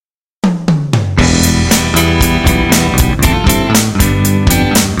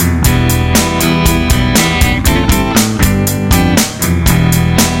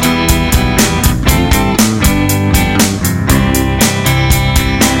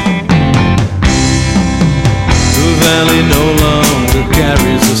valley no longer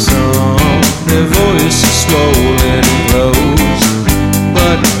carries a song. Their voices swollen and closed,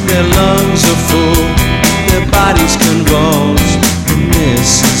 but their lungs are full, their bodies convulse, and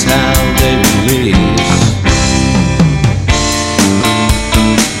this is how they release.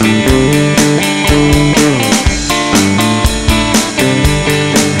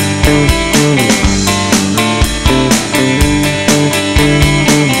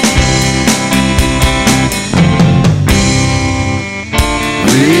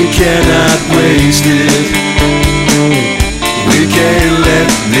 We cannot waste it. We can't let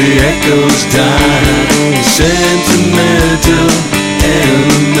the echoes die. Sentimental,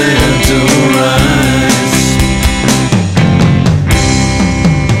 elemental rise.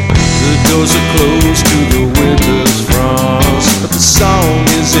 The doors are closed to the winter's frost, but the song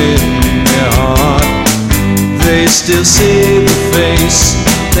is in their heart. They still see the face,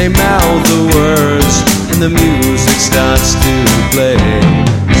 they mouth the words, and the music starts to play.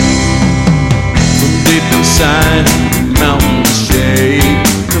 From deep inside, the mountains shake,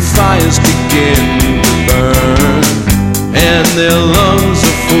 the fires begin to burn, and their lungs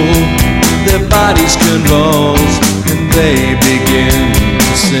are full, their bodies convulse, and they begin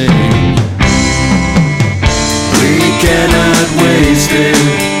to sing. We cannot waste it.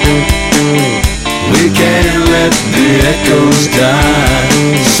 We can't let the echoes die.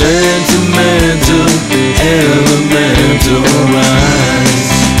 Sentimental, elemental rise.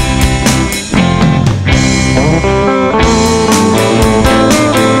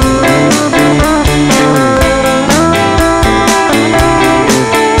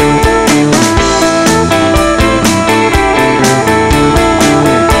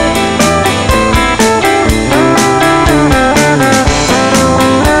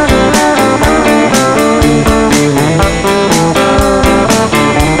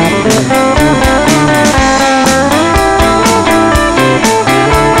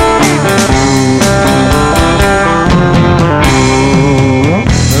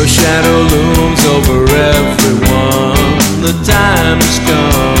 Looms over everyone. The time has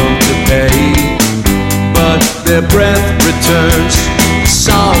come to pay, but their breath returns, the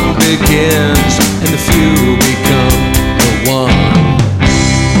song begins, and the few become the one.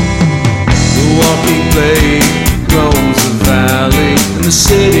 The walking plague roams the valley, and the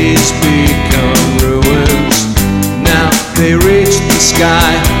cities become ruins. Now they reach the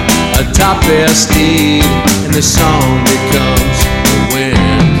sky atop their steed, and the song becomes the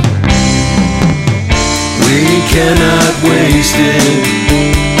wind. We cannot waste it.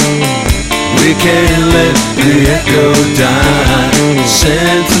 We can't let the echo die.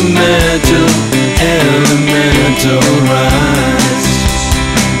 Sentimental, elemental rise.